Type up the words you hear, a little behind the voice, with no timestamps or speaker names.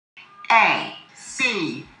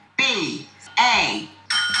A.C.B.A.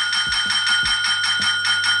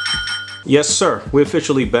 Yes, sir. We're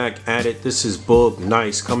officially back at it. This is Boog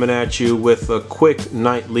Nice coming at you with a quick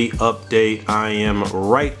nightly update. I am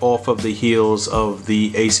right off of the heels of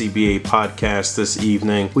the ACBA podcast this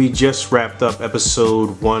evening. We just wrapped up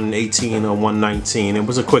episode 118 or 119. It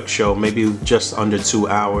was a quick show, maybe just under 2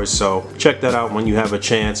 hours. So check that out when you have a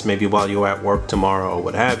chance, maybe while you're at work tomorrow or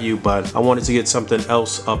what have you. But I wanted to get something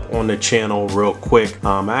else up on the channel real quick.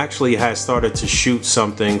 I actually had started to shoot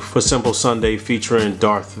something for Simple Sunday featuring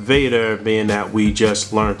Darth Vader, being that we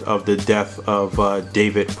just learned of the death of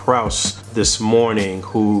David Prowse this morning,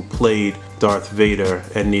 who played Darth Vader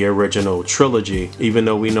in the original trilogy. Even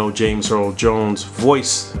though we know James Earl Jones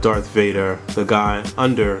voiced Darth Vader, the guy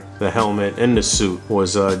under the helmet in the suit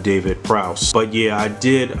was David Prowse. But yeah, I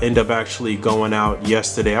did end up actually going out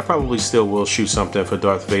yesterday. I probably still will shoot something for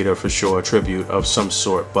Darth Vader for sure, a tribute of some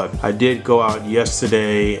sort. But I did go out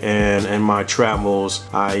yesterday, and in my travels,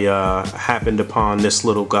 I happened upon this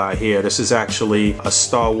little guy here. This is actually a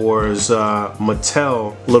Star Wars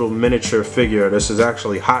Mattel little miniature figure. This is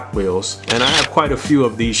actually Hot Wheels. And I have quite a few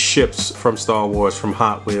of these ships from Star Wars, from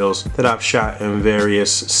Hot Wheels, that I've shot in various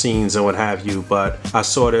scenes and what have you. But I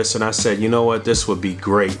saw this and I said, you know what, this would be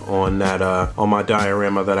great on that on my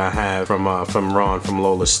diorama that I have from Ron from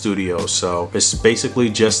Lola Studios. So it's basically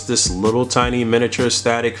just this little tiny miniature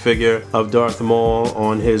static figure of Darth Maul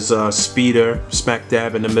on his speeder, smack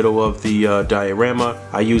dab in the middle of the diorama.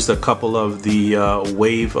 I used a couple of the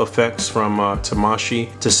wave effects from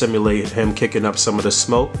Tamashi to simulate him kicking up some of the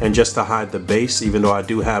smoke, and just to hide the base, even though I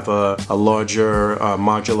do have a larger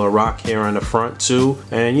modular rock here in the front too.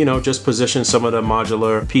 And you know, just position some of the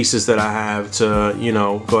modular pieces that I have to, you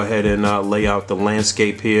know, go ahead and lay out the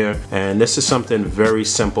landscape here. And this is something very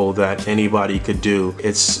simple that anybody could do.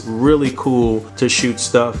 It's really cool to shoot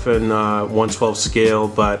stuff in 1/12 scale,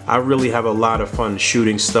 but I really have a lot of fun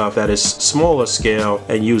shooting stuff that is smaller scale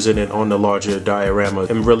and using it on the larger diorama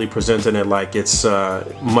and really presenting it like it's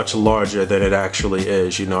much larger than it actually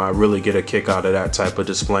is. You know, I really get a kick out of that type of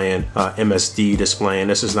displaying, MSD displaying.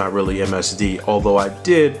 This is not really MSD, although I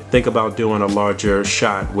did think about doing a larger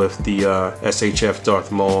shot with the SHF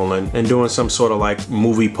Darth Maul and doing some sort of like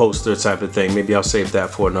movie poster type of thing. Maybe I'll save that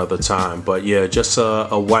for another time. But yeah, just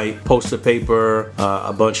a white poster paper,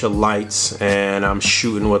 a bunch of lights, and I'm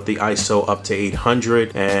shooting with the ISO up to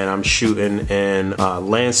 800, and I'm shooting in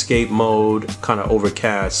landscape mode, kind of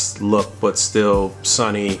overcast look but still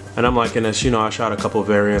sunny. And I'm liking this. You know, I shot a couple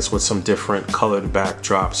variants with some different colored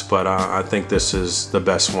backdrops, but I think this is the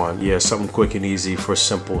best one. Yeah, something quick and easy for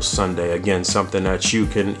Simple Sunday. Again, something that you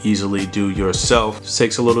can easily do yourself. It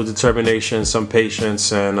takes a little determination, some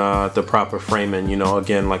patience, and the proper framing. You know,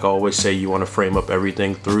 again, like I always say, you want to frame up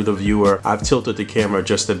everything through the viewer. I've tilted the camera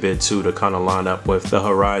just a bit too to kind of line up with the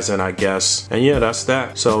horizon, I guess. And yeah, that's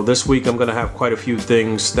that. So this week I'm gonna have quite a few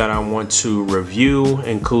things that I want to review,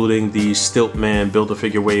 including the Stiltman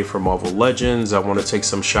Build-A-Figure wave for Marvel Legends. I want to take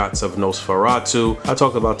some shots of Nosferatu. I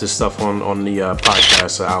talked about this stuff on the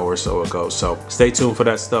podcast an hour or so ago. So stay tuned for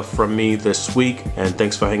that stuff from me this week. And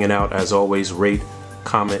thanks for hanging out. As always, rate,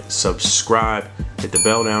 comment, subscribe, hit the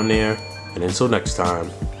bell down there. And until next time,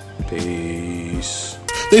 peace.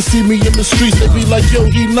 They see me in the streets, they be like, yo,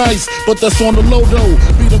 he nice, but that's on the low though.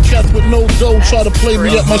 Be the cats with no dough, try to play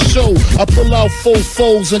me at my show. I pull out 4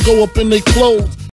 foes and go up in their clothes.